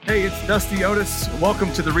Hey, it's Dusty Otis.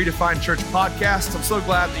 Welcome to the Redefined Church podcast. I'm so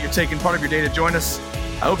glad that you're taking part of your day to join us.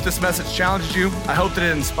 I hope this message challenges you. I hope that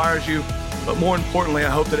it inspires you. But more importantly, I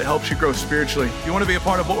hope that it helps you grow spiritually. If you want to be a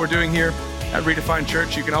part of what we're doing here at Redefined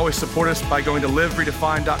Church, you can always support us by going to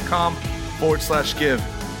liveredefined.com/give.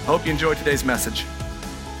 I hope you enjoyed today's message.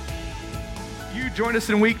 You joined us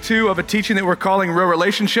in week 2 of a teaching that we're calling Real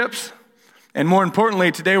Relationships. And more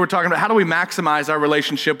importantly, today we're talking about how do we maximize our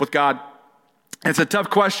relationship with God. It's a tough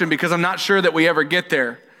question because I'm not sure that we ever get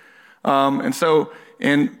there. And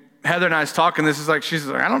Heather and I was talking, she's like,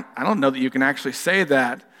 I don't know that you can actually say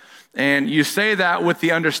that. And you say that with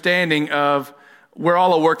the understanding of we're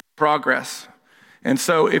all a work in progress. And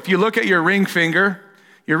so if you look at your ring finger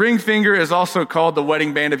is also called the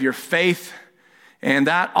wedding band of your faith. And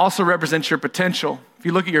that also represents your potential. If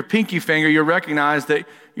you look at your pinky finger, you'll recognize that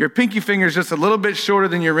your pinky finger is just a little bit shorter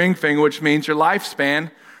than your ring finger, which means your lifespan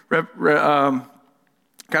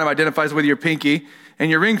kind of identifies with your pinky, and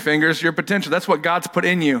your ring finger is your potential. That's what God's put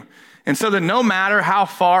in you. And so that no matter how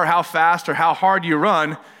far, how fast, or how hard you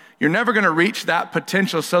run, you're never going to reach that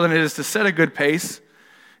potential. So then it is to set a good pace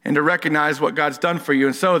and to recognize what God's done for you.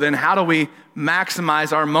 And so then how do we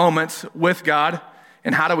maximize our moments with God,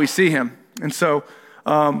 and how do we see him? And so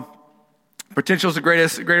potential is the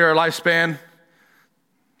greater our lifespan.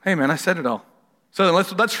 Hey man, I said it all. So then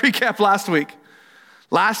let's recap last week.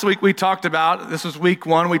 Last week we talked about, this was week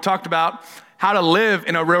 1, we talked about how to live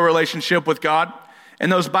in a real relationship with God.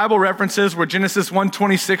 And those Bible references were Genesis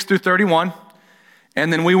 1:26 through 31.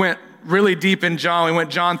 And then we went really deep in John. We went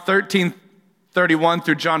John 13:31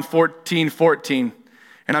 through John 14:14.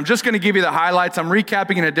 And I'm just going to give you the highlights. I'm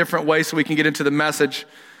recapping in a different way so we can get into the message.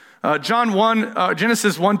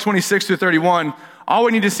 Genesis 1:26 through 31, all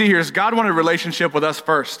we need to see here is God wanted a relationship with us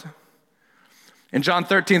first. In John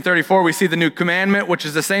 13:34, we see the new commandment, which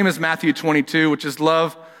is the same as Matthew 22, which is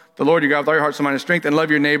love the Lord your God with all your heart, soul, mind, and strength, and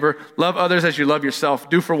love your neighbor. Love others as you love yourself.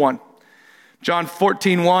 Do for one. John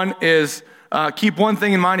 14:1 is keep one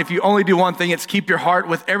thing in mind. If you only do one thing, it's keep your heart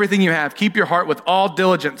with everything you have. Keep your heart with all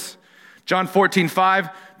diligence. John 14:5,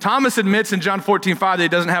 Thomas admits in John 14:5 that he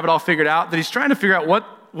doesn't have it all figured out, that he's trying to figure out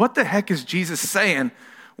what the heck is Jesus saying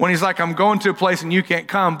when he's like, I'm going to a place and you can't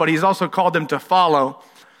come, but he's also called them to follow.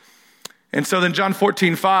 And so then John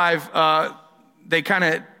 14:5, they kind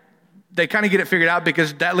of get it figured out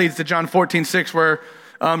because that leads to John 14:6 where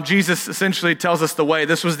Jesus essentially tells us the way.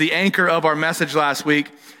 This was the anchor of our message last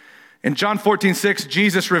week. In John 14:6,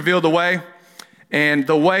 Jesus revealed the way. And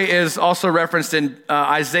the way is also referenced in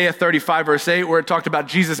Isaiah 35 verse 8 where it talked about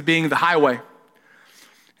Jesus being the highway.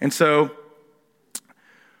 And so,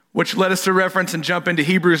 which led us to reference and jump into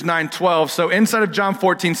Hebrews 9:12. So inside of John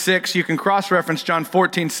 14:6, you can cross-reference John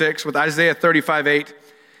 14:6 with Isaiah 35:8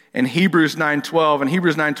 and Hebrews 9:12. And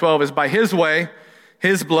Hebrews 9:12 is by his way,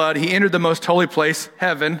 his blood, he entered the most holy place,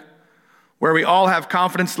 heaven, where we all have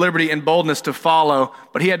confidence, liberty, and boldness to follow.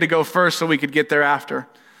 But he had to go first so we could get there after.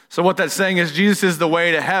 So what that's saying is Jesus is the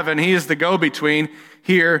way to heaven. He is the go-between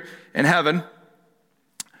here and heaven.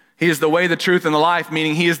 He is the way, the truth, and the life,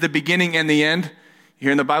 meaning he is the beginning and the end. Here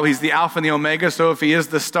in the Bible, he's the Alpha and the Omega. So if he is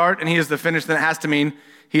the start and he is the finish, then it has to mean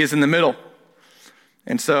he is in the middle.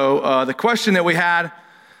 And so the question that we had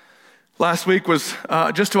last week was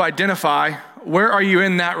just to identify, where are you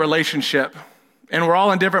in that relationship? And we're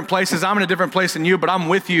all in different places. I'm in a different place than you, but I'm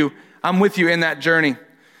with you. I'm with you in that journey.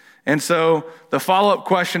 And so the follow-up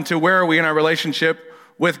question to where are we in our relationship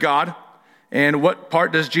with God and what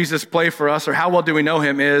part does Jesus play for us or how well do we know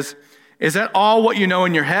him is that all what you know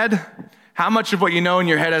in your head? How much of what you know in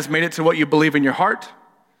your head has made it to what you believe in your heart?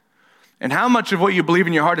 And how much of what you believe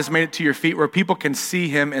in your heart has made it to your feet where people can see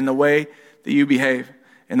him in the way that you behave,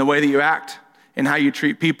 in the way that you act, and how you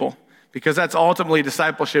treat people? Because that's ultimately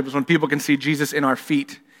discipleship, is when people can see Jesus in our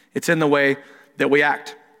feet. It's in the way that we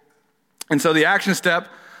act. And so the action step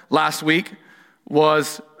last week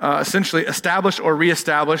was essentially establish or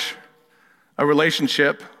reestablish a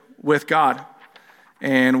relationship with God.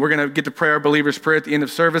 And we're going to get to pray our believer's prayer at the end of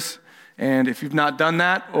service. And if you've not done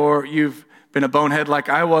that, or you've been a bonehead like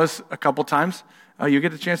I was a couple times, you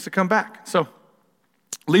get a chance to come back. So,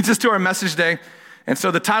 leads us to our message today. And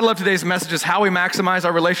so the title of today's message is How We Maximize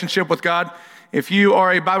Our Relationship with God. If you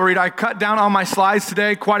are a Bible reader, I cut down on my slides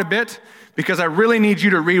today quite a bit because I really need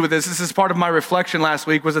you to read with this. This is part of my reflection last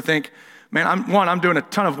week was to think, man, I'm doing a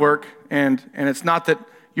ton of work, and it's not that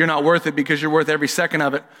you're not worth it because you're worth every second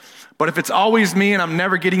of it. But if it's always me and I'm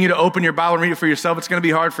never getting you to open your Bible and read it for yourself, it's going to be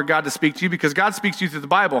hard for God to speak to you because God speaks to you through the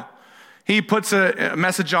Bible. He puts a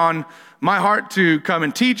message on my heart to come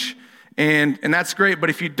and teach, and that's great. But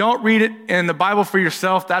if you don't read it in the Bible for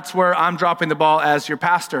yourself, that's where I'm dropping the ball as your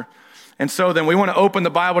pastor. And so then we want to open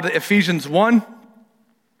the Bible to Ephesians 1.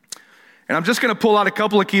 And I'm just going to pull out a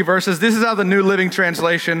couple of key verses. This is out of the New Living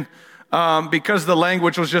Translation because the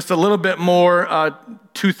language was just a little bit more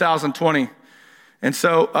 2020. And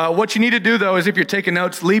so what you need to do, though, is if you're taking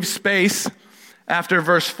notes, leave space after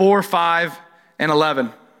verse 4, 5, and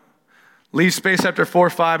 11. Leave space after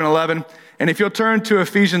 4, 5, and 11. And if you'll turn to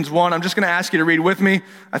Ephesians 1, I'm just going to ask you to read with me.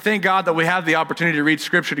 I thank God that we have the opportunity to read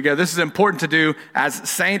Scripture together. This is important to do as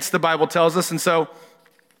saints, the Bible tells us. And so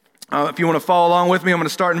if you want to follow along with me, I'm going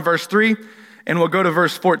to start in verse 3, and we'll go to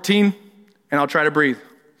verse 14, and I'll try to breathe.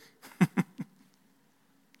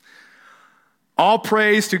 All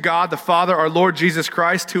praise to God the Father, our Lord Jesus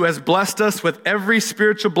Christ, who has blessed us with every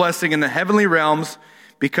spiritual blessing in the heavenly realms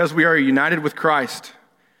because we are united with Christ.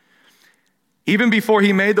 Even before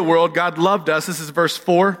he made the world, God loved us. This is verse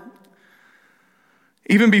 4.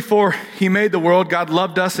 Even before he made the world, God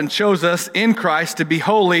loved us and chose us in Christ to be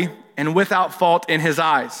holy and without fault in his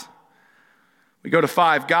eyes. We go to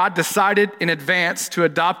 5. God decided in advance to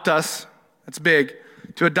adopt us, that's big,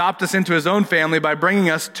 to adopt us into his own family by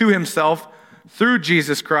bringing us to himself through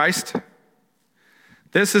Jesus Christ.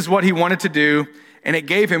 This is what he wanted to do, and it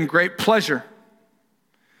gave him great pleasure.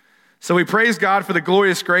 So we praise God for the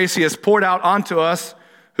glorious grace he has poured out onto us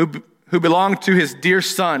who belong to his dear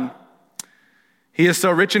Son. He is so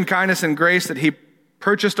rich in kindness and grace that he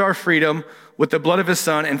purchased our freedom with the blood of his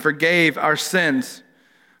Son and forgave our sins.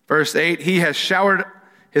 Verse 8, he has showered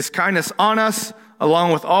his kindness on us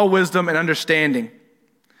along with all wisdom and understanding.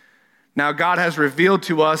 Now God has revealed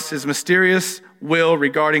to us his mysterious will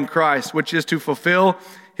regarding Christ, which is to fulfill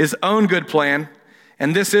his own good plan.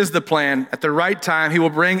 And this is the plan. At the right time, he will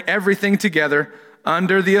bring everything together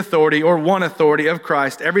under the authority or one authority of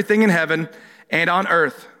Christ, everything in heaven and on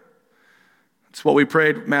earth. That's what we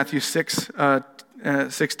prayed, Matthew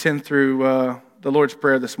 6:10 through the Lord's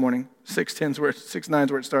Prayer this morning. 6:9 is where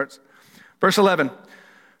it starts. Verse 11,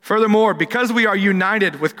 furthermore, because we are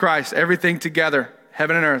united with Christ, everything together,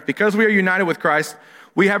 heaven and earth, because we are united with Christ,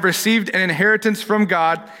 we have received an inheritance from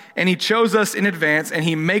God, and he chose us in advance, and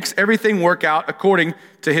he makes everything work out according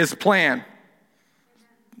to his plan.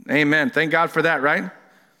 Amen. Thank God for that, right?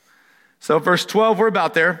 So verse 12, we're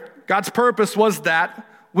about there. God's purpose was that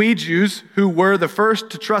we Jews, who were the first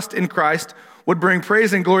to trust in Christ, would bring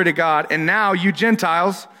praise and glory to God. And now you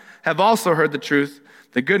Gentiles have also heard the truth,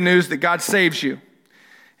 the good news that God saves you.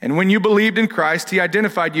 And when you believed in Christ, he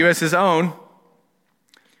identified you as his own.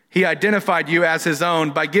 He identified you as his own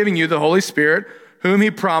by giving you the Holy Spirit, whom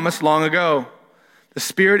he promised long ago. The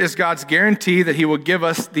Spirit is God's guarantee that he will give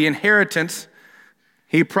us the inheritance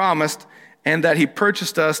he promised and that he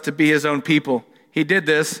purchased us to be his own people. He did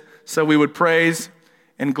this so we would praise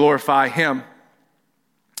and glorify him.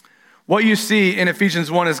 What you see in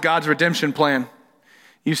Ephesians 1 is God's redemption plan.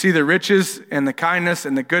 You see the riches and the kindness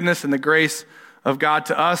and the goodness and the grace of God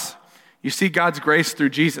to us. You see God's grace through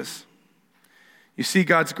Jesus. You see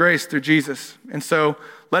God's grace through Jesus. And so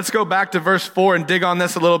let's go back to verse 4 and dig on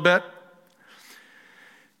this a little bit.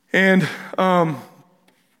 And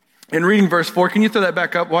in reading verse 4, can you throw that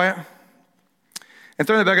back up, Wyatt? And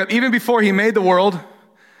throw that back up. Even before he made the world,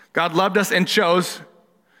 God loved us and chose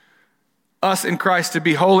us in Christ to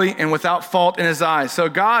be holy and without fault in his eyes. So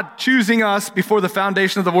God choosing us before the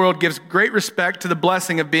foundation of the world gives great respect to the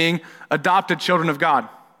blessing of being adopted children of God.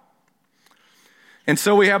 And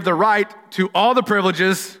so we have the right to all the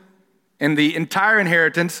privileges and the entire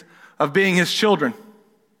inheritance of being his children.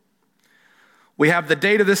 We have the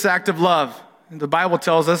date of this act of love. The Bible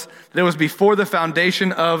tells us that it was before the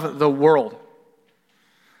foundation of the world.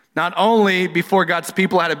 Not only before God's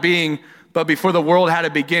people had a being, but before the world had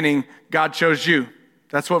a beginning, God chose you.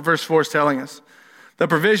 That's what verse 4 is telling us. The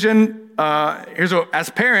provision,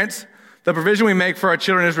 as parents, the provision we make for our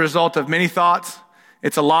children is a result of many thoughts.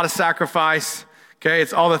 It's a lot of sacrifice. Okay,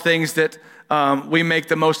 it's all the things that we make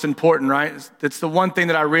the most important, right? It's the one thing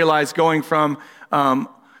that I realized going from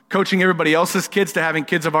coaching everybody else's kids to having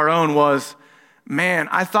kids of our own was, man,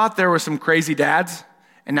 I thought there were some crazy dads,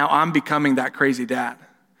 and now I'm becoming that crazy dad.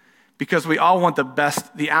 Because we all want the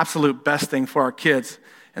best, the absolute best thing for our kids.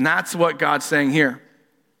 And that's what God's saying here.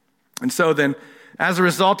 And so then, as a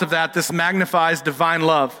result of that, this magnifies divine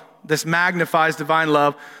love. This magnifies divine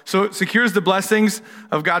love. So it secures the blessings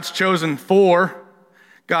of God's chosen for.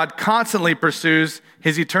 God constantly pursues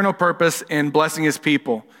his eternal purpose in blessing his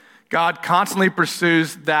people. God constantly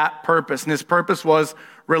pursues that purpose, and his purpose was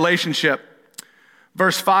relationship.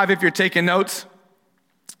 Verse 5, if you're taking notes,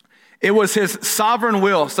 it was his sovereign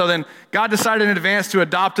will. So then God decided in advance to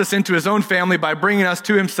adopt us into his own family by bringing us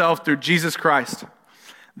to himself through Jesus Christ.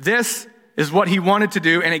 This is what he wanted to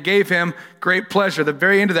do, and it gave him great pleasure. The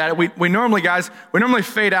very end of that, we normally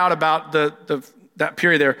fade out about that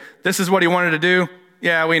period there. This is what he wanted to do.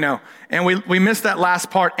 Yeah, we know. And we missed that last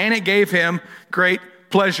part, and it gave him great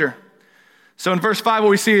pleasure. So in verse 5, what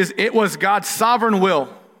we see is it was God's sovereign will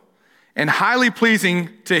and highly pleasing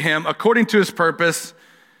to him according to his purpose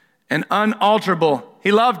and unalterable.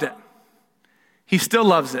 He loved it. He still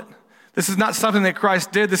loves it. This is not something that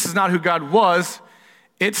Christ did. This is not who God was.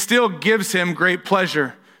 It still gives him great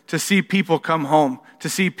pleasure to see people come home, to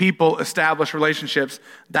see people establish relationships.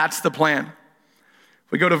 That's the plan.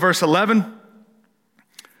 If we go to verse 11,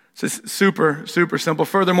 it's super, super simple.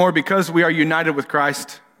 Furthermore, because we are united with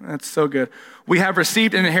Christ, that's so good, we have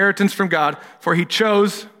received an inheritance from God, for he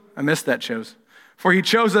chose, I missed that chose, for he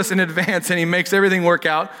chose us in advance and he makes everything work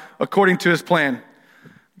out according to his plan.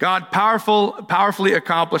 God powerfully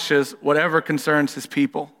accomplishes whatever concerns his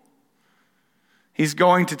people. He's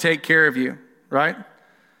going to take care of you, right?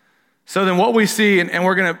 So then what we see, and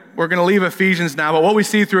we're gonna leave Ephesians now, but what we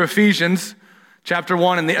see through Ephesians chapter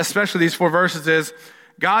 1, and especially these 4 verses, is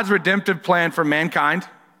God's redemptive plan for mankind.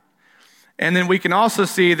 And then we can also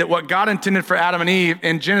see that what God intended for Adam and Eve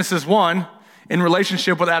in Genesis 1, in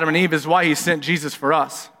relationship with Adam and Eve, is why he sent Jesus for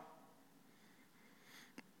us.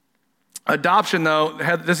 Adoption, though,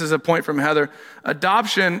 this is a point from Heather,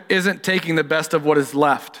 adoption isn't taking the best of what is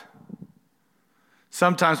left.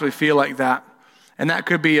 Sometimes we feel like that, and that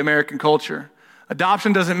could be American culture.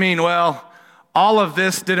 Adoption doesn't mean, well, all of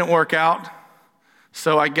this didn't work out,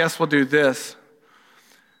 so I guess we'll do this.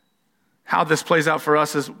 How this plays out for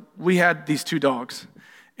us is we had these 2 dogs,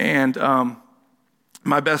 and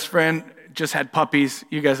my best friend just had puppies.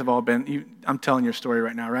 You guys have all been, I'm telling your story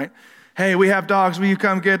right now, right? Hey, we have dogs. Will you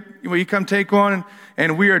come take one?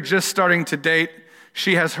 And we are just starting to date.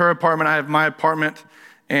 She has her apartment. I have my apartment.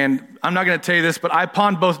 And I'm not going to tell you this, but I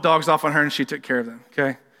pawned both dogs off on her and she took care of them,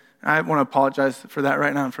 okay? I want to apologize for that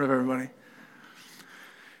right now in front of everybody.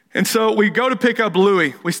 And so we go to pick up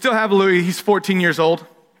Louie. We still have Louie. He's 14 years old.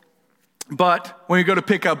 But when we go to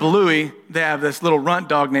pick up Louie, they have this little runt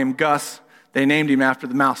dog named Gus. They named him after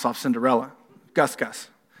the mouse off Cinderella. Gus,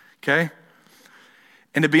 okay?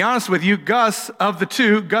 And to be honest with you, Gus, of the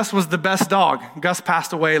 2, Gus was the best dog. Gus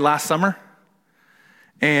passed away last summer.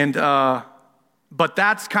 And, but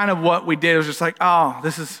that's kind of what we did. It was just like,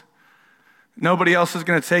 nobody else is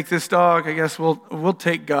going to take this dog. I guess we'll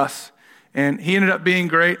take Gus. And he ended up being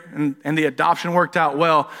great, and the adoption worked out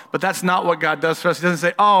well. But that's not what God does for us. He doesn't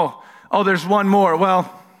say, oh, there's one more.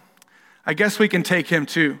 Well, I guess we can take him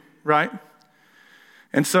too, right?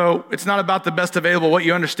 And so it's not about the best available. What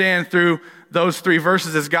you understand through those 3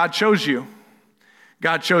 verses is God chose you.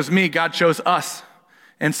 God chose me. God chose us.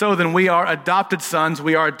 And so then we are adopted sons.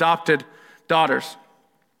 We are adopted daughters.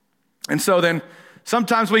 And so then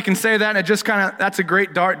sometimes we can say that and it just that's a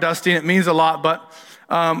great dart, Dusty, and it means a lot. But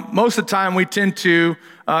most of the time we tend to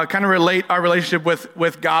kind of relate our relationship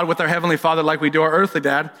with God, with our Heavenly Father, like we do our earthly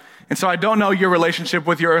dad. And so I don't know your relationship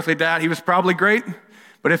with your earthly dad. He was probably great.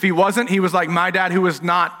 But if he wasn't, he was like my dad, who was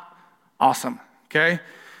not awesome, okay?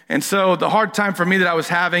 And so the hard time for me that I was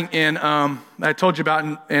having that I told you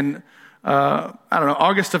about in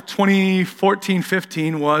August of 2014,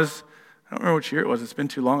 15 was, I don't remember which year it was. It's been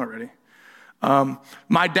too long already.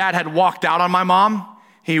 My dad had walked out on my mom.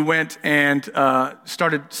 He went and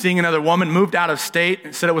started seeing another woman, moved out of state,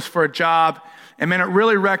 and said it was for a job. And man, it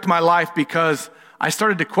really wrecked my life because I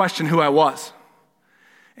started to question who I was.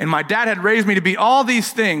 And my dad had raised me to be all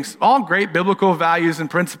these things, all great biblical values and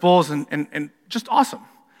principles and just awesome.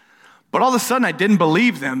 But all of a sudden I didn't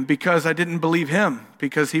believe them because I didn't believe him,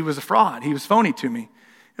 because he was a fraud. He was phony to me.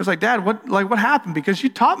 It was like, Dad, what happened? Because you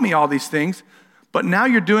taught me all these things, but now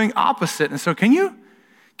you're doing opposite. And so can you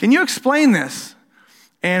explain this?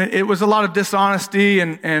 And it was a lot of dishonesty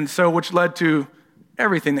and so which led to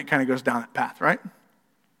everything that kind of goes down that path, right?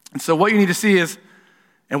 And so what you need to see is,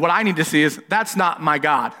 and what I need to see is, that's not my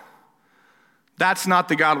God. That's not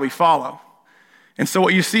the God we follow. And so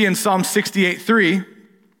what you see in Psalm 68:3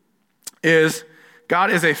 is God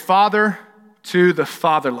is a father to the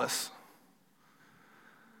fatherless.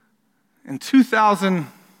 In 2000,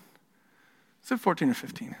 is it 14 or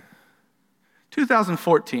 15?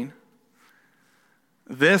 2014,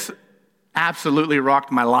 this absolutely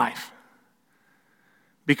rocked my life.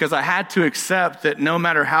 Because I had to accept that no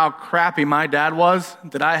matter how crappy my dad was,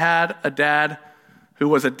 that I had a dad who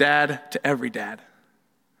was a dad to every dad,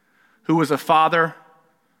 who was a father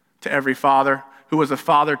to every father, who was a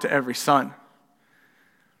father to every son.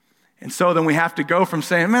 And so then we have to go from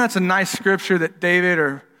saying, man, that's a nice scripture that David,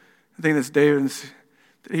 or I think that's David,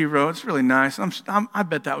 that he wrote. It's really nice. I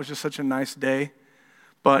bet that was just such a nice day.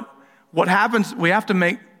 But what happens, we have to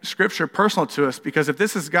make Scripture personal to us, because if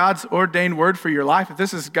this is God's ordained word for your life, if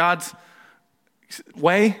this is God's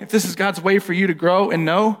way, if this is God's way for you to grow and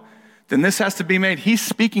know, then this has to be made. He's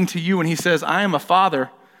speaking to you when he says, I am a father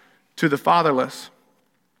to the fatherless.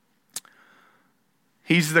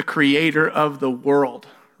 He's the creator of the world,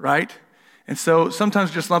 right? And so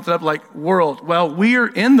sometimes just lump it up like world. Well, we are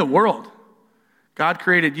in the world. God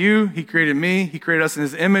created you. He created me. He created us in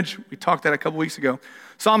his image. We talked that a couple weeks ago.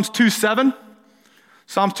 Psalms 2:7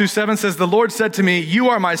 says, the Lord said to me, you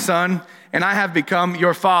are my son, and I have become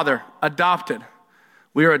your father, adopted.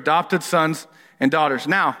 We are adopted sons and daughters.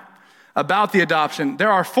 Now, about the adoption,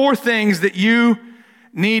 there are 4 things that you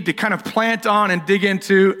need to kind of plant on and dig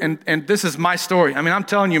into, and this is my story. I mean, I'm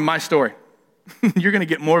telling you my story. You're going to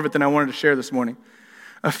get more of it than I wanted to share this morning.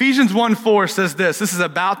 Ephesians 1:4 says this. This is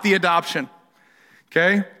about the adoption,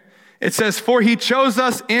 okay? It says, for he chose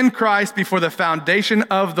us in Christ before the foundation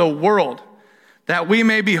of the world, that we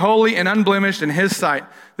may be holy and unblemished in his sight.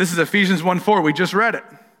 This is Ephesians 1:4. We just read it,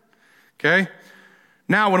 okay?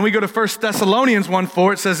 Now, when we go to 1 Thessalonians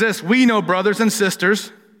 1:4, it says this, we know, brothers and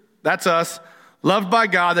sisters, that's us, loved by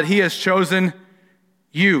God, that he has chosen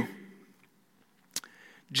you.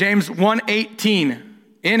 James 1:18,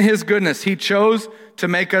 in his goodness, he chose to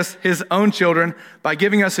make us his own children by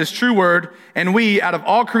giving us his true word, and we, out of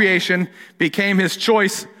all creation, became his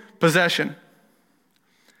choice possession.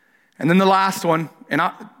 And then the last one,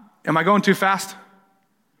 am I going too fast?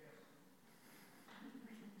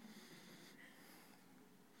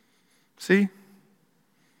 See?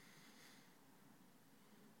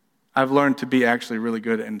 I've learned to be actually really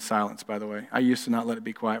good in silence, by the way. I used to not let it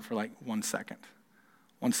be quiet for like 1 second.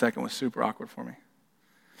 1 second was super awkward for me.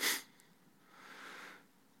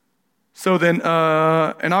 So then,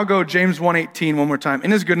 and I'll go James 1:18 one more time.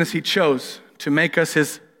 In his goodness, he chose to make us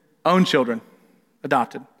his own children,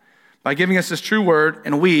 adopted, by giving us his true word,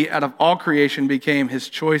 and we, out of all creation, became his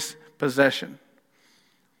choice possession.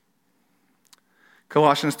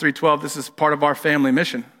 Colossians 3:12, this is part of our family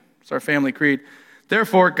mission. It's our family creed.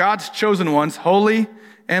 Therefore, God's chosen ones, holy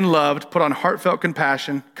and loved, put on heartfelt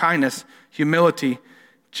compassion, kindness, humility,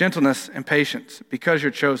 gentleness, and patience, because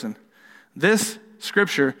you're chosen. This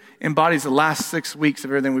scripture embodies the last 6 weeks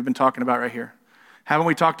of everything we've been talking about right here. Haven't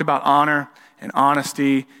we talked about honor and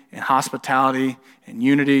honesty and hospitality and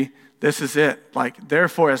unity? This is it. Like,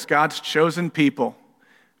 therefore, as God's chosen people,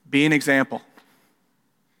 be an example.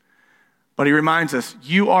 But he reminds us,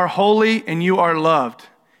 you are holy and you are loved.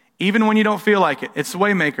 Even when you don't feel like it. It's the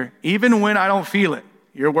way maker. Even when I don't feel it,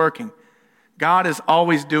 you're working. God is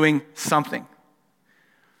always doing something.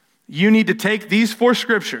 You need to take these 4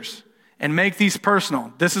 scriptures and make these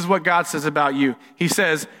personal. This is what God says about you. He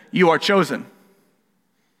says, you are chosen.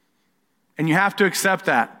 And you have to accept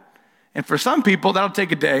that. And for some people, that'll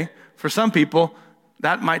take a day. For some people,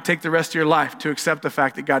 that might take the rest of your life to accept the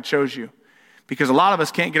fact that God chose you. Because a lot of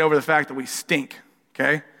us can't get over the fact that we stink,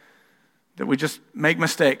 okay? That we just make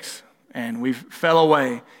mistakes and we fell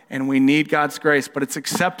away and we need God's grace. But it's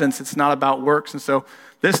acceptance. It's not about works. And so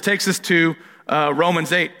this takes us to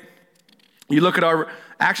Romans 8. You look at our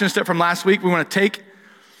action step from last week. We want to take,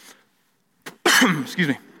 excuse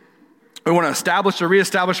me, we want to establish or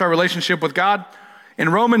reestablish our relationship with God. In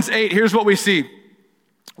Romans 8, here's what we see.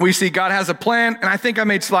 We see God has a plan, and I think I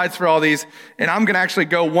made slides for all these, and I'm going to actually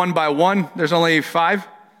go one by one. There's only 5.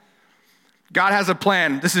 God has a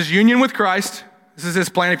plan. This is union with Christ. This is his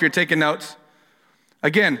plan if you're taking notes.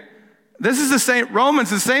 Again, this is the same, Romans,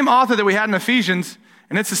 the same author that we had in Ephesians,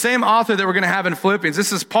 and it's the same author that we're going to have in Philippians.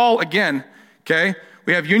 This is Paul again, okay?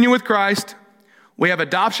 We have union with Christ. We have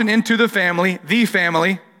adoption into the family,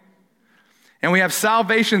 and we have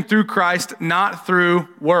salvation through Christ, not through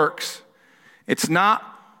works. It's not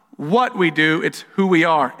what we do, it's who we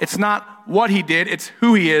are. It's not what he did, it's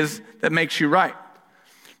who he is that makes you right.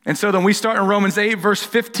 And so then we start in Romans 8, verse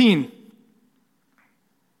 15.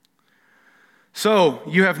 So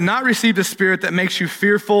you have not received a spirit that makes you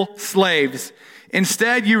fearful slaves.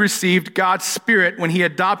 Instead, you received God's Spirit when he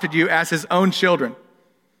adopted you as his own children.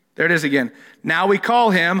 There it is again. Now we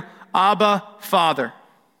call him Abba, Father.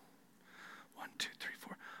 1, 2, 3,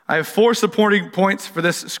 4. I have 4 supporting points for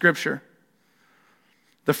this scripture.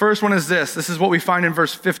 The first one is this. This is what we find in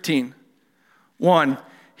verse 15. 1,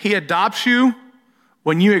 he adopts you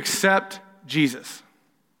when you accept Jesus.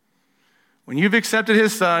 When you've accepted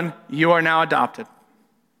his son, you are now adopted.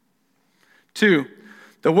 2,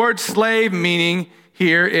 the word slave meaning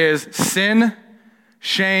here is sin,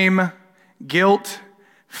 shame, guilt,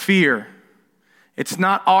 fear. It's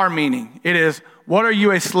not our meaning. It is, what are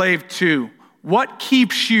you a slave to? What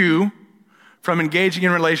keeps you from engaging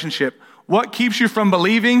in relationship? What keeps you from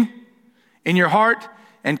believing in your heart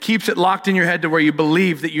and keeps it locked in your head to where you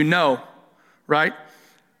believe that you know, right?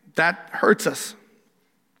 That hurts us.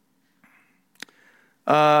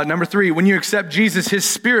 Number 3, when you accept Jesus, his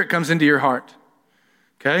Spirit comes into your heart.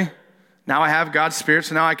 Okay? Now I have God's Spirit,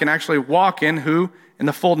 so now I can actually walk in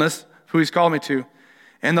the fullness of who he's called me to.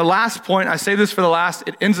 And the last point, I say this for the last,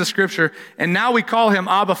 it ends the scripture, and now we call him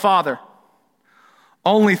Abba Father.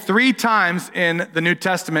 Only 3 times in the New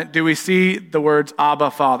Testament do we see the words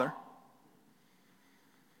Abba Father.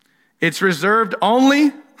 It's reserved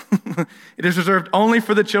only, it is reserved only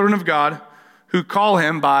for the children of God who call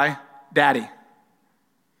him by Daddy,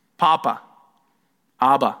 Papa,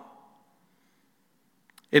 Abba.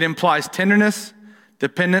 It implies tenderness,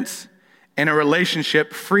 dependence, and a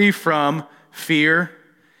relationship free from fear,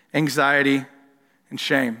 anxiety, and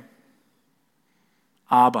shame.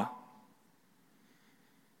 Abba.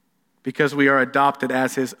 Because we are adopted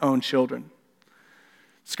as his own children.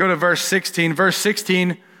 Let's go to verse 16. Verse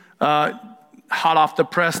 16, hot off the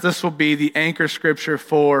press, this will be the anchor scripture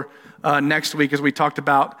for next week as we talked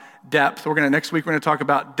about depth. Next week we're going to talk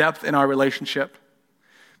about depth in our relationship.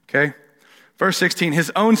 Okay? Verse 16,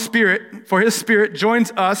 his own Spirit, for his Spirit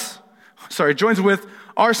joins with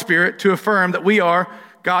our spirit to affirm that we are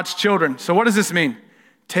God's children. So what does this mean?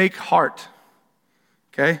 Take heart.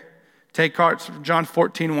 Okay? Take heart. John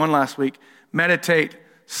 14:1 last week. Meditate.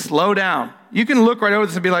 Slow down. You can look right over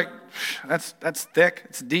this and be like, that's thick.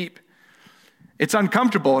 It's deep. It's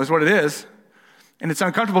uncomfortable is what it is. And it's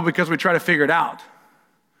uncomfortable because we try to figure it out.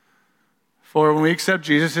 For when we accept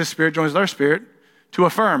Jesus, his Spirit joins with our spirit to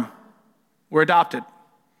affirm we're adopted.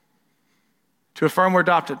 To affirm we're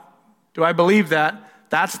adopted. Do I believe that?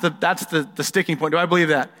 That's the sticking point. Do I believe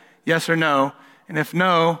that? Yes or no? And if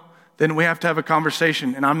no, then we have to have a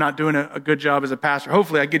conversation, and I'm not doing a good job as a pastor.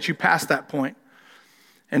 Hopefully I get you past that point.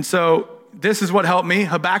 And so this is what helped me.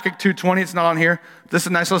 Habakkuk 2:20, it's not on here. This is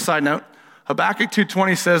a nice little side note. Habakkuk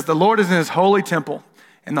 2:20 says, the Lord is in his holy temple,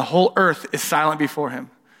 and the whole earth is silent before him.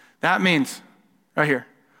 That means, right here,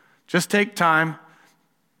 just take time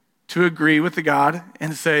to agree with the God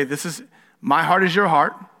and say, this is, my heart is your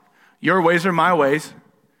heart. Your ways are my ways.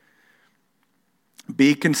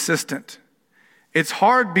 Be consistent. It's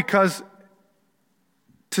hard because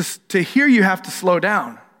to hear you have to slow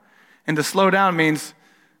down. And to slow down means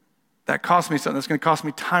that costs me something. That's going to cost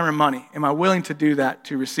me time and money. Am I willing to do that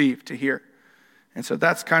to receive, to hear? And so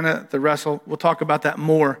that's kind of the wrestle. We'll talk about that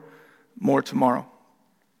more tomorrow.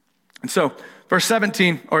 And so, verse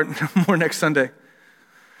 17, or more next Sunday.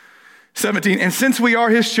 17, and since we are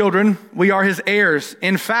his children, we are his heirs.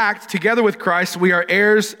 In fact, together with Christ, we are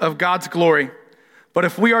heirs of God's glory. But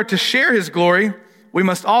if we are to share his glory, we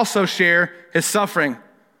must also share his suffering.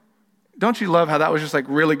 Don't you love how that was just like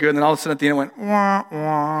really good, and then all of a sudden at the end it went, wah,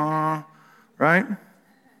 wah, right?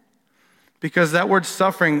 Because that word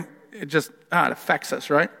suffering, it affects us,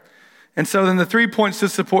 right? And so then the 3 points to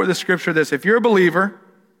support the scripture are this. If you're a believer,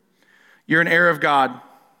 you're an heir of God.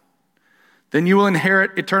 Then you will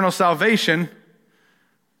inherit eternal salvation,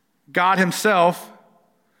 God himself,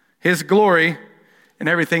 his glory, and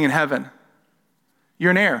everything in heaven.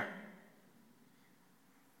 You're an heir.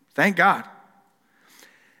 Thank God.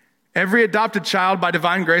 Every adopted child by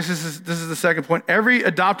divine grace, this is the second point. Every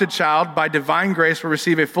adopted child by divine grace will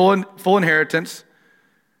receive a full inheritance,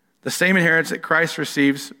 the same inheritance that Christ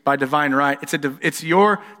receives by divine right. It's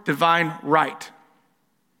your divine right.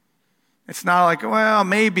 It's not like, well,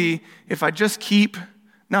 maybe if I just keep.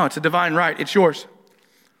 No, it's a divine right. It's yours.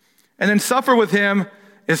 And then suffer with him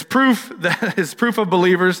is proof of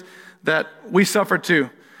believers that we suffer too.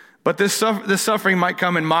 But this suffering might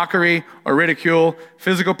come in mockery or ridicule,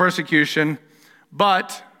 physical persecution,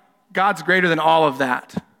 but God's greater than all of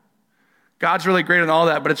that. God's really greater than all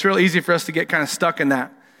that, but it's real easy for us to get kind of stuck in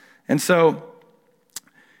that. And so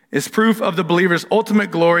it's proof of the believer's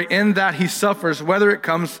ultimate glory in that he suffers, whether it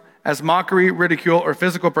comes as mockery, ridicule, or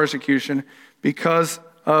physical persecution because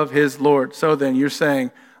of his Lord. So then you're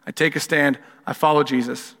saying, I take a stand, I follow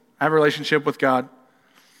Jesus, I have a relationship with God.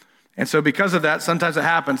 And so because of that, sometimes it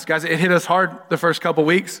happens. Guys, it hit us hard the first couple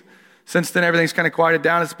weeks. Since then, everything's kind of quieted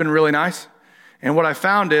down. It's been really nice. And what I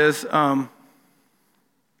found is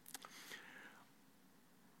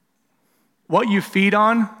what you feed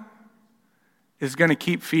on is going to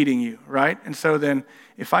keep feeding you, right? And so then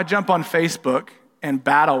if I jump on Facebook and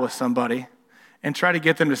battle with somebody and try to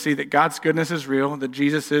get them to see that God's goodness is real, that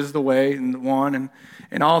Jesus is the way and the one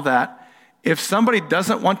and all that, if somebody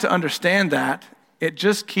doesn't want to understand that, it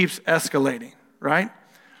just keeps escalating, right?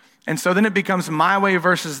 And so then it becomes my way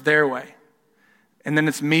versus their way. And then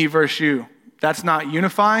it's me versus you. That's not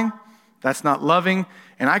unifying. That's not loving.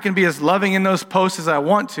 And I can be as loving in those posts as I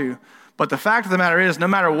want to, But the fact of the matter is, no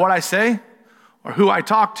matter what I say or who I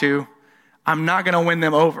talk to, I'm not going to win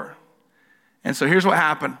them over. And so here's what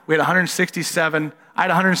happened. I had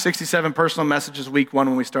 167 personal messages week 1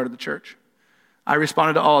 when we started the church. I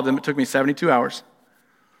responded to all of them. It took me 72 hours.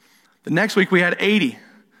 The next week we had 80.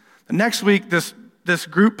 The next week this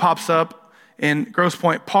group pops up in Grosse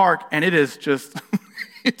Pointe Park, and it is just,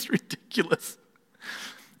 it's ridiculous.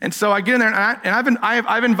 And so I get in there, and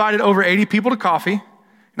I've invited over 80 people to coffee,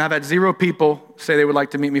 and I've had 0 people say they would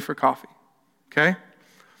like to meet me for coffee, okay?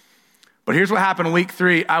 But here's what happened week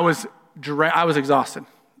 3. I was exhausted.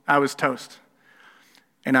 I was toast.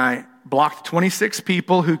 And I blocked 26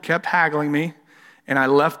 people who kept haggling me, and I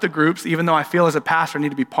left the groups, even though I feel as a pastor I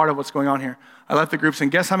need to be part of what's going on here. I left the groups, and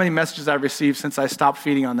guess how many messages I've received since I stopped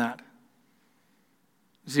feeding on that?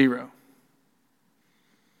 0.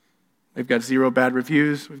 We've got 0 bad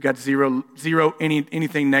reviews. We've got zero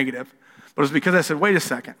anything negative. But it was because I said, wait a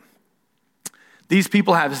second. These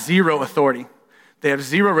people have 0 authority. They have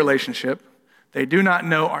 0 relationship. They do not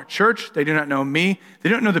know our church. They do not know me. They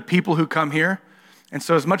don't know the people who come here. And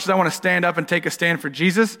so as much as I want to stand up and take a stand for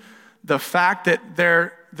Jesus, the fact that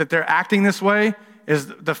they're acting this way is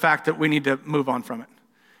the fact that we need to move on from it.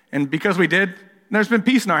 And because we did, there's been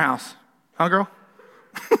peace in our house. Huh, girl?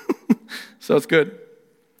 So it's good.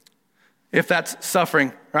 If that's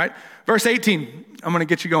suffering, right? Verse 18, I'm going to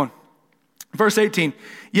get you going. Verse 18,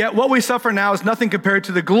 yet what we suffer now is nothing compared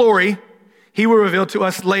to the glory he will reveal to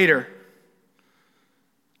us later.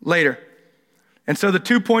 Later. And so the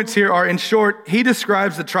 2 points here are, in short, he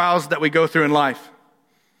describes the trials that we go through in life.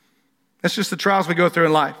 That's just the trials we go through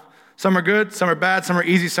in life. Some are good, some are bad, some are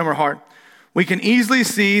easy, some are hard. We can easily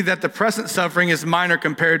see that the present suffering is minor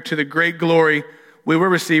compared to the great glory we will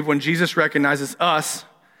receive when Jesus recognizes us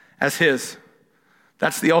as his.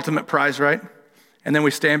 That's the ultimate prize, right? And then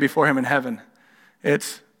we stand before him in heaven.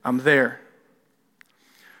 I'm there.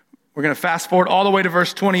 We're going to fast forward all the way to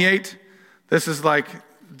verse 28. This is like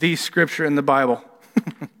the scripture in the Bible.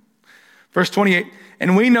 Verse 28,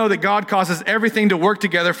 and we know that God causes everything to work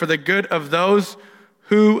together for the good of those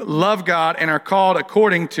who love God and are called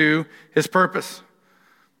according to his purpose.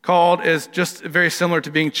 Called is just very similar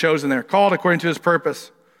to being chosen there. Called according to his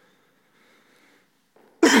purpose.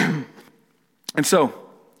 And so,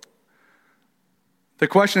 the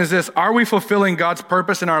question is this: are we fulfilling God's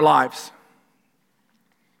purpose in our lives?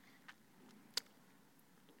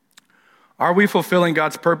 Are we fulfilling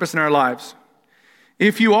God's purpose in our lives?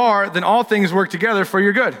 If you are, then all things work together for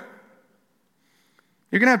your good.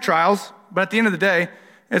 You're going to have trials, but at the end of the day,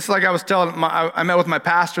 it's like I met with my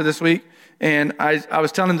pastor this week, and I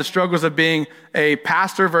was telling him the struggles of being a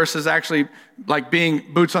pastor versus actually like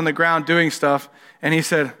being boots on the ground doing stuff. And he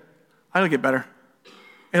said, it'll get better.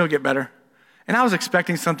 It'll get better. And I was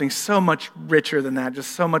expecting something so much richer than that,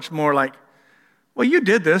 just so much more like, well, you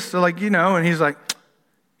did this, so like, and he's like,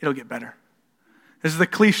 it'll get better. This is the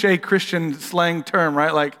cliche Christian slang term,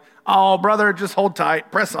 right? Like, oh, brother, just hold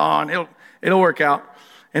tight, press on, it'll work out.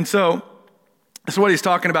 And so, this is what he's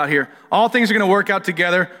talking about here. All things are going to work out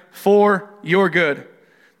together for your good.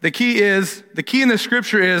 The key in the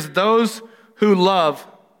scripture is those who love.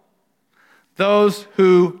 Those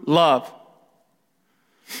who love.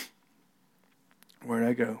 Where'd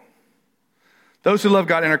I go? Those who love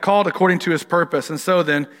God and are called according to his purpose. And so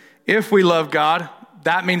then, if we love God,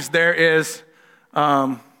 that means there is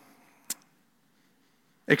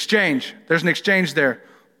exchange. There's an exchange there.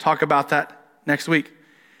 Talk about that next week.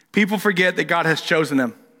 People forget that God has chosen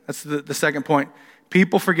them. That's the second point.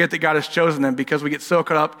 People forget that God has chosen them because we get so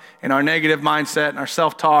caught up in our negative mindset and our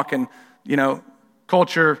self-talk and,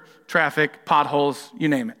 culture, traffic, potholes, you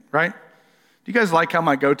name it, right? Do you guys like how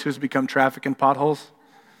my go-to has become traffic and potholes?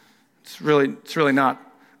 It's really not.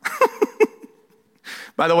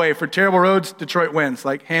 By the way, for terrible roads, Detroit wins.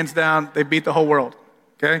 Like, hands down, they beat the whole world,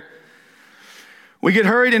 okay? We get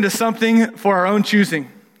hurried into something for our own choosing.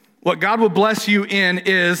 What God will bless you in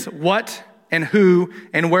is what and who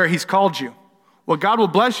and where he's called you. What God will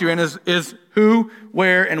bless you in is who,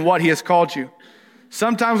 where, and what he has called you.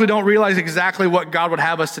 Sometimes we don't realize exactly what God would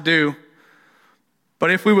have us to do,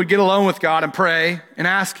 but if we would get alone with God and pray and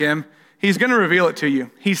ask him, he's going to reveal it to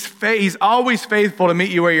you. He's always faithful to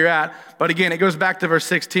meet you where you're at. But again, it goes back to verse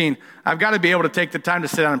 16. I've got to be able to take the time to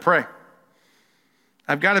sit down and pray.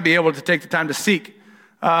 I've got to be able to take the time to seek.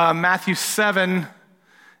 Matthew 7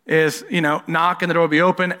 is, knock and the door will be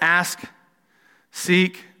open, ask,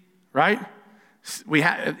 seek, right?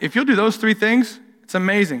 If you'll do those 3 things, it's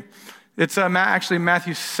amazing. It's actually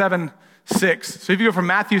Matthew 7:6. So if you go from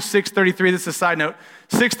Matthew 6:33, this is a side note,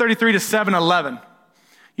 6:33 to 7:11.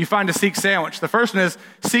 You find a seek sandwich. The first one is,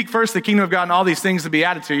 seek first the kingdom of God and all these things to be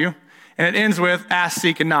added to you. And it ends with ask,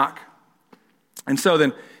 seek, and knock. And so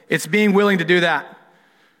then it's being willing to do that.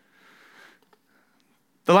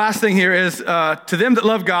 The last thing here is to them that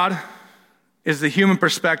love God is the human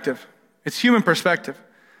perspective. It's human perspective.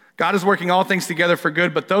 God is working all things together for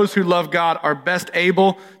good, but those who love God are best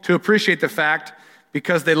able to appreciate the fact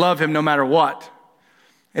because they love him no matter what.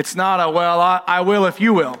 It's not a, well, I will if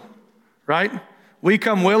you will, right? We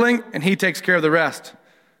come willing and he takes care of the rest.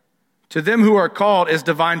 To them who are called is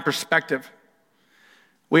divine perspective.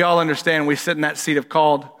 We all understand we sit in that seat of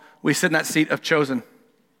called. We sit in that seat of chosen.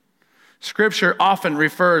 Scripture often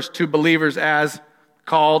refers to believers as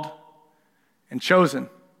called and chosen.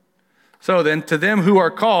 So then, to them who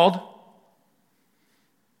are called,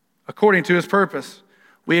 according to his purpose,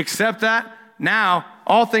 we accept that. Now,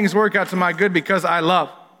 all things work out to my good because I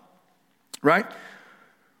love. Right?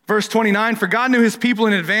 Verse 29, for God knew his people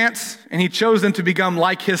in advance, and he chose them to become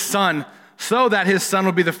like his son, so that his son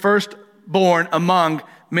would be the firstborn among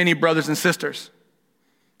many brothers and sisters.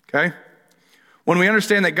 Okay? When we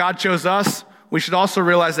understand that God chose us, we should also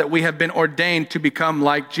realize that we have been ordained to become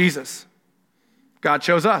like Jesus. God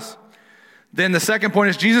chose us. Then the second point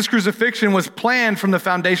is Jesus' crucifixion was planned from the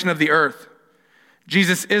foundation of the earth.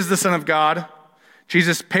 Jesus is the Son of God.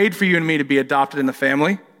 Jesus paid for you and me to be adopted in the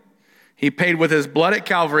family. He paid with his blood at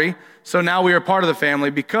Calvary, so now we are part of the family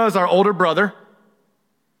because our older brother,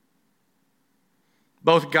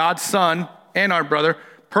 both God's son and our brother,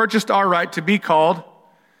 purchased our right to be called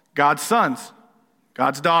God's sons,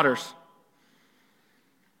 God's daughters.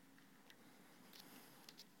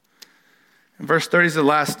 And verse 30 is the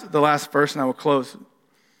last verse, and I will close.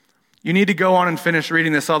 You need to go on and finish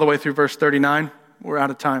reading this all the way through verse 39. We're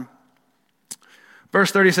out of time.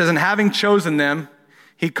 Verse 30 says, and having chosen them,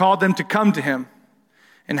 he called them to come to him.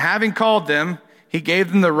 And having called them, he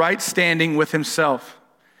gave them the right standing with himself.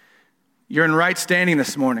 You're in right standing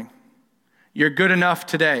this morning. You're good enough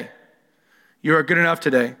today. You are good enough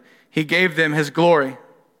today. He gave them his glory.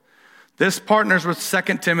 This partners with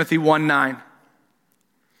 2 Timothy 1:9.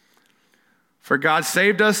 For God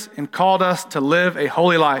saved us and called us to live a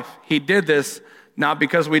holy life. He did this not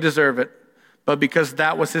because we deserve it, but because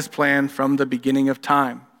that was his plan from the beginning of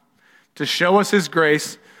time, to show us his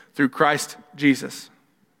grace through Christ Jesus.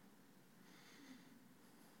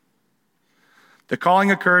 The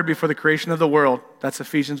calling occurred before the creation of the world. That's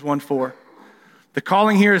Ephesians 1:4. The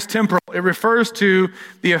calling here is temporal. It refers to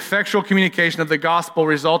the effectual communication of the gospel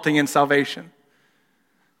resulting in salvation.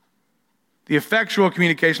 The effectual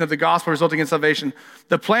communication of the gospel resulting in salvation.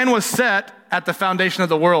 The plan was set at the foundation of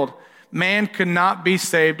the world. Man could not be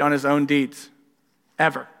saved on his own deeds.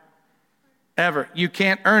 Ever. Ever. You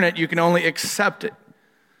can't earn it. You can only accept it.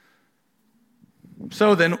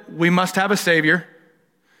 So then, we must have a Savior,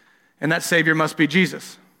 and that Savior must be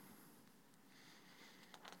Jesus.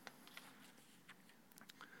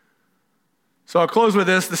 So I'll close with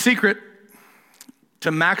this. The secret to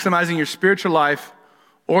maximizing your spiritual life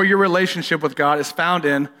or your relationship with God is found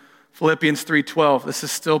in Philippians 3:12. This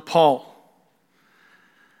is still Paul.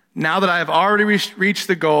 Now that I have already reached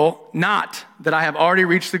the goal, not that I have already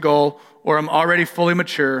reached the goal or am already fully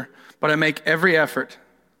mature, but I make every effort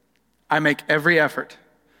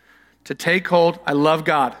to take hold. I love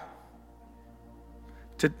God.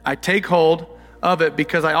 I take hold of it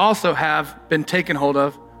because I also have been taken hold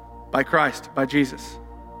of by Christ, by Jesus.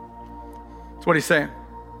 That's what he's saying.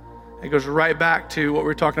 It goes right back to what we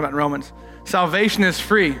were talking about in Romans. Salvation is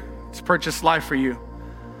free. It's purchased life for you.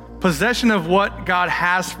 Possession of what God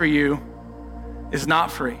has for you is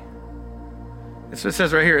not free. It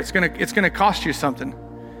says right here, it's gonna cost you something.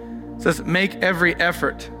 It says make every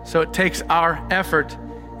effort. So it takes our effort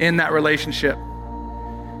in that relationship.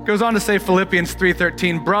 It goes on to say Philippians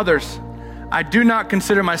 3:13, brothers, I do not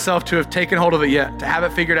consider myself to have taken hold of it yet, to have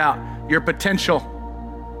it figured out. Your potential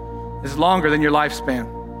is longer than your lifespan.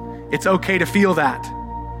 It's okay to feel that.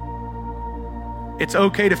 It's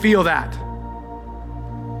okay to feel that.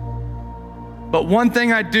 But one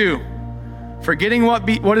thing I do, forgetting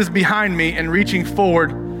what is behind me and reaching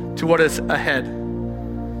forward to what is ahead.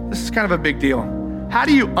 This is kind of a big deal. How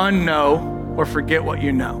do you unknow or forget what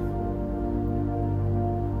you know?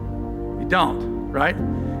 You don't, right?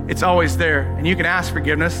 It's always there. And you can ask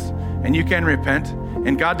forgiveness and you can repent.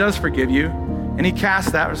 And God does forgive you. And he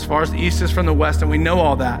casts that as far as the east is from the west. And we know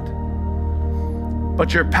all that.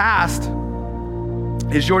 But your past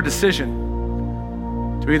is your decision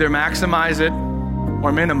to either maximize it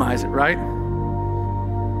or minimize it, right?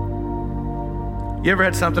 You ever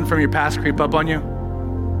had something from your past creep up on you?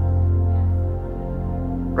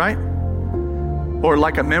 Right? Or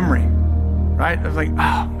like a memory, right? Of like,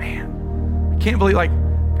 oh man, I can't believe,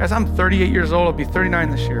 guys, I'm 38 years old. I'll be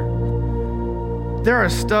 39 this year. there are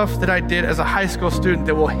stuff that I did as a high school student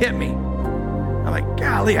that will hit me. I'm like,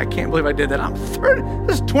 golly, I can't believe I did that. I'm 30,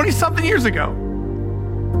 this is 20-something years ago.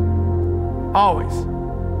 Always.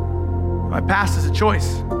 My past is a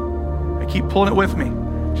choice. I keep pulling it with me,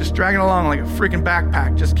 just dragging it along like a freaking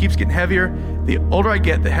backpack. Just keeps getting heavier. The older I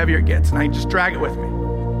get, the heavier it gets, and I just drag it with me.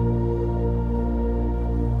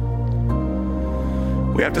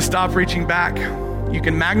 We have to stop reaching back. You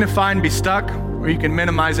can magnify and be stuck, or you can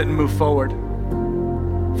minimize it and move forward.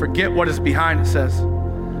 Forget what is behind, it says.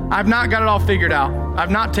 I've not got it all figured out.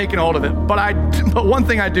 I've not taken hold of it, but one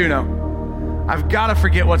thing I do know, I've got to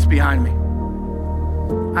forget what's behind me.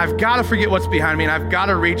 I've got to forget what's behind me, and I've got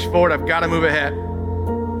to reach forward. I've got to move ahead.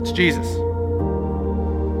 It's Jesus.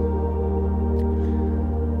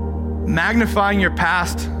 Magnifying your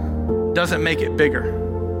past doesn't make it bigger.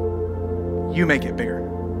 You make it bigger.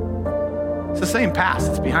 It's the same past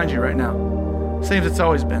that's behind you right now. Same as it's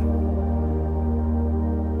always been.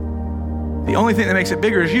 The only thing that makes it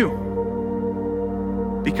bigger is you.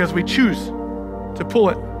 Because we choose to pull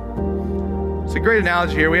it. It's a great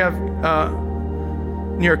analogy here. We have,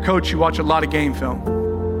 near a coach, you watch a lot of game film.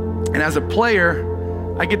 And as a player,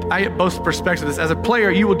 I get both perspectives of this. As a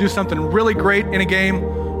player, you will do something really great in a game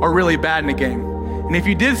or really bad in a game. And if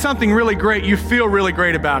you did something really great, you feel really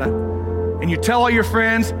great about it. And you tell all your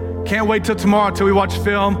friends, can't wait till tomorrow till we watch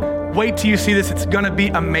film. Wait till you see this, it's gonna be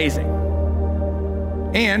amazing.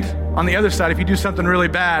 And on the other side, if you do something really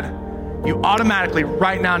bad, you automatically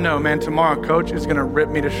right now know, man, tomorrow coach is gonna rip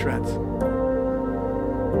me to shreds.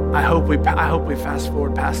 I hope we fast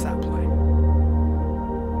forward past that play.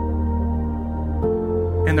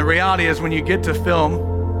 And the reality is when you get to film,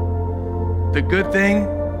 the good thing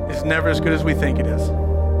is never as good as we think it is.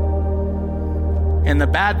 And the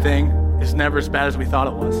bad thing is never as bad as we thought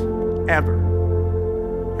it was, ever.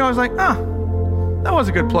 You know, I was like, that was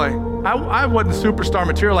a good play. I wasn't superstar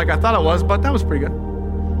material like I thought I was, but that was pretty good.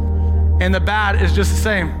 And the bad is just the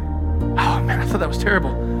same. Oh man, I thought that was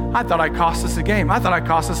terrible. I thought I cost us a game. I thought I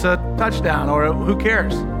cost us a touchdown, or who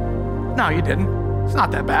cares? No, you didn't. It's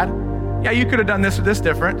not that bad. Yeah, you could have done this or this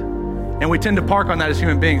different. And we tend to park on that as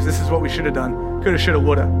human beings. This is what we should have done. Coulda, shoulda,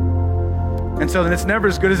 woulda. And so then it's never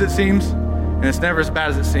as good as it seems, and it's never as bad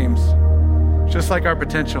as it seems. Just like our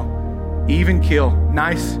potential. Even keel,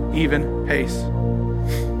 nice, even pace.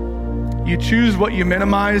 You choose what you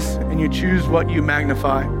minimize, and you choose what you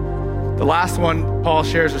magnify. The last one Paul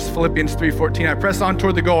shares is Philippians 3:14. I press on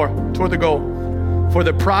toward the goal, for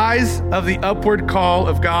the prize of the upward call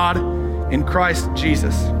of God in Christ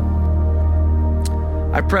Jesus.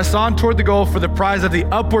 I press on toward the goal for the prize of the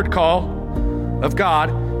upward call of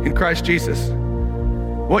God in Christ Jesus.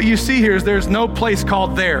 What you see here is there's no place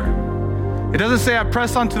called there. It doesn't say I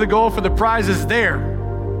press on to the goal for the prize is there.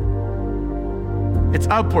 It's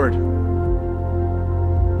upward.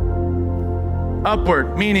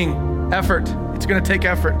 Upward, meaning effort. It's gonna take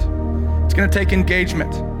effort. It's gonna take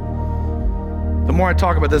engagement. The more I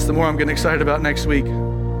talk about this, the more I'm getting excited about next week.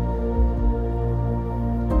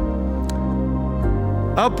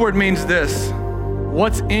 Upward means this: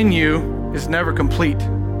 what's in you is never complete.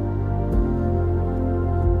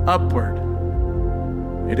 Upward.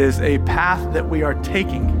 It is a path that we are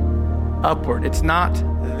taking upward. It's not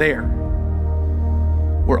there.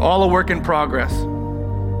 We're all a work in progress.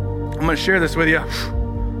 I'm gonna share this with you.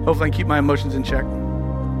 Hopefully I can keep my emotions in check.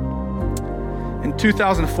 In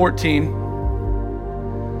 2014,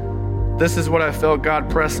 this is what I felt God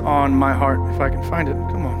press on my heart. If I can find it,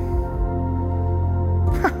 come on.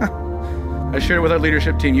 I shared it with our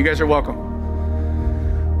leadership team. You guys are welcome.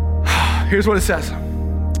 Here's what it says.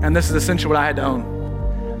 And this is essentially what I had to own.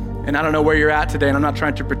 And I don't know where you're at today, and I'm not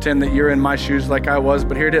trying to pretend that you're in my shoes like I was,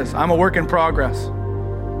 but here it is. I'm a work in progress.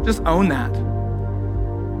 Just own that.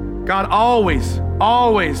 God always,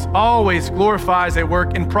 always, always glorifies a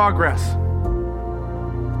work in progress.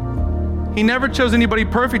 He never chose anybody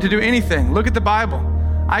perfect to do anything. Look at the Bible.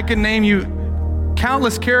 I could name you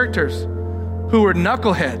countless characters who were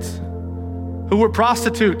knuckleheads, who were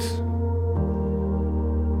prostitutes.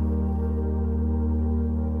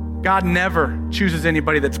 God never chooses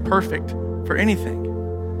anybody that's perfect for anything.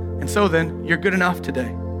 And so then, you're good enough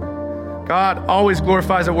today. God always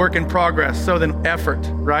glorifies a work in progress. So then effort,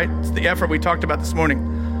 right? It's the effort we talked about this morning.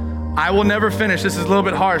 I will never finish. This is a little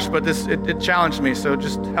bit harsh, but it challenged me, so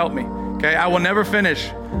just help me, okay? I will never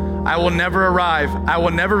finish. I will never arrive. I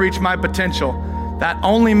will never reach my potential. That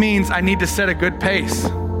only means I need to set a good pace.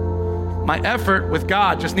 My effort with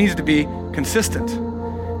God just needs to be consistent.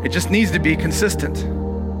 It just needs to be consistent.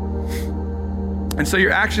 And so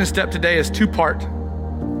your action step today is two-part.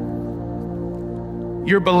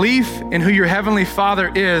 Your belief in who your Heavenly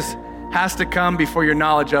Father is has to come before your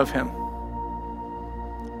knowledge of him.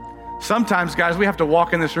 Sometimes, guys, we have to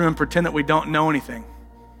walk in this room and pretend that we don't know anything.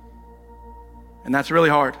 And that's really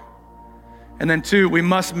hard. And then 2, we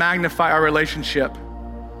must magnify our relationship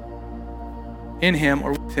in him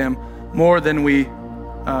or with him more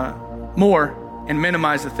and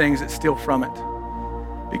minimize the things that steal from it.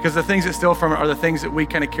 Because the things that steal from it are the things that we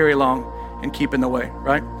kind of carry along and keep in the way,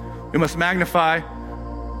 right? We must magnify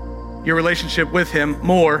your relationship with him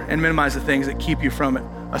more and minimize the things that keep you from it,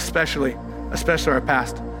 especially our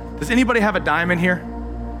past. Does anybody have a dime in here?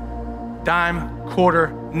 Dime,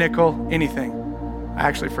 quarter, nickel, anything. I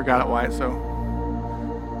actually forgot it, Wyatt, so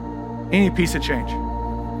any piece of change.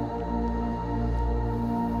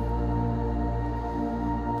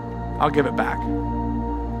 I'll give it back.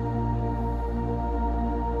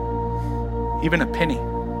 Even a penny.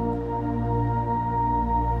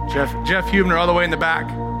 Jeff Hubner all the way in the back.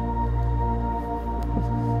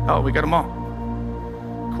 Oh, we got them all.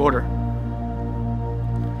 Quarter.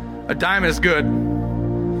 A dime is good.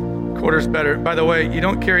 Quarter's better. By the way, you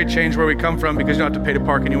don't carry change where we come from because you don't have to pay to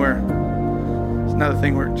park anywhere. It's another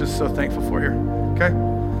thing we're just so thankful for here, okay?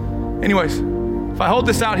 Anyways, if I hold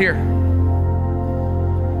this out here,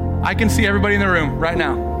 I can see everybody in the room right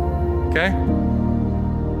now, okay?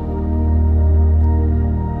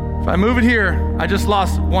 If I move it here, I just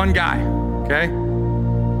lost one guy, okay?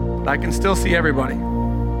 But I can still see everybody.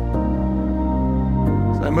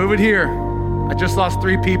 So I move it here, I just lost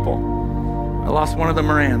 3 people. I lost one of the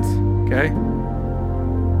Morans, okay?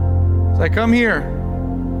 So I come here,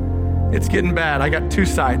 it's getting bad. I got 2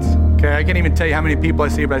 sides, okay? I can't even tell you how many people I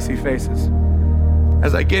see, but I see faces.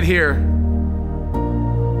 As I get here,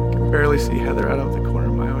 I can barely see Heather out of the corner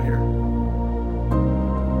of my eye here.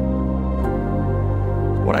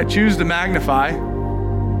 What I choose to magnify,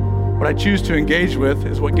 what I choose to engage with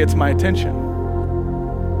is what gets my attention,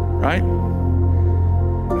 right?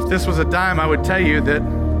 If this was a dime, I would tell you that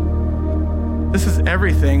this is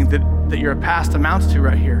everything that your past amounts to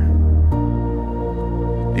right here.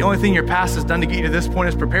 The only thing your past has done to get you to this point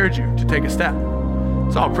is prepared you to take a step.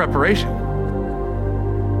 It's all preparation.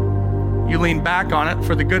 You lean back on it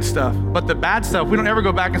for the good stuff. But the bad stuff, we don't ever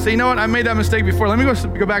go back and say, you know what, I made that mistake before. Let me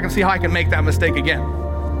go back and see how I can make that mistake again.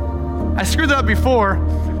 I screwed that up before,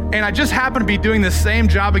 and I just happen to be doing the same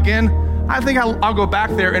job again. I think I'll go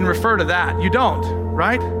back there and refer to that. You don't,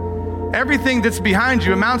 right? Everything that's behind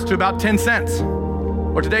you amounts to about 10 cents.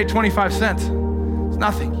 Or today, 25 cents. It's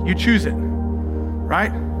nothing. You choose it,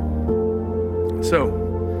 right?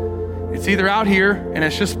 So it's either out here and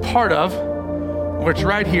it's just part of, or it's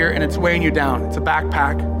right here and it's weighing you down. It's a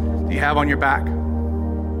backpack that you have on your back.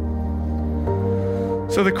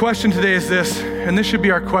 So the question today is this, and this should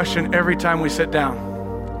be our question every time we sit down.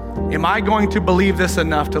 Am I going to believe this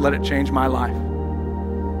enough to let it change my life?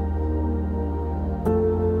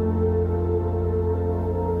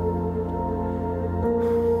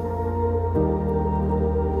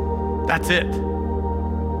 That's it.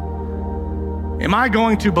 Am I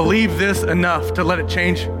going to believe this enough to let it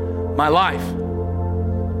change my life?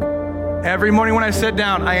 Every morning when I sit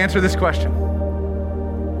down, I answer this question.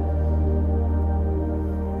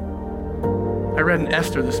 I read in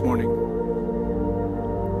Esther this morning.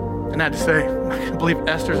 And I had to say, I can believe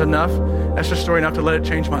Esther's story enough to let it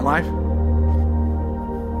change my life.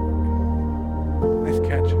 Nice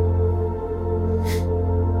catch.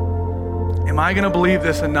 Am I going to believe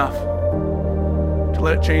this enough to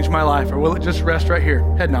let it change my life? Or will it just rest right here?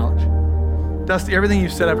 Head knowledge. Dusty, everything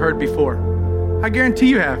you've said I've heard before. I guarantee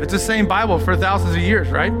you have. It's the same Bible for thousands of years,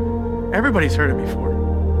 right? Everybody's heard it before.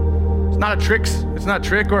 It's not a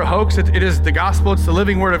trick or a hoax. It is the gospel. It's the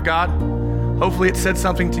living word of God. Hopefully it said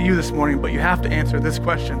something to you this morning, but you have to answer this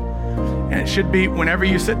question. And it should be whenever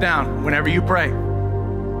you sit down, whenever you pray.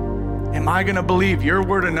 Am I going to believe your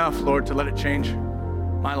word enough, Lord, to let it change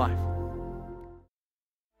my life?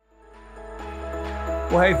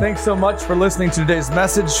 Well, hey, thanks so much for listening to today's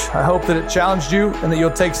message. I hope that it challenged you and that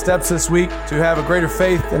you'll take steps this week to have a greater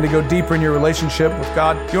faith and to go deeper in your relationship with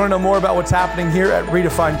God. If you want to know more about what's happening here at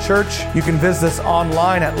Redefined Church, you can visit us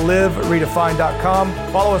online at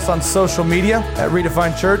liveredefined.com. Follow us on social media at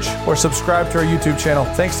Redefined Church or subscribe to our YouTube channel.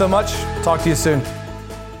 Thanks so much. Talk to you soon.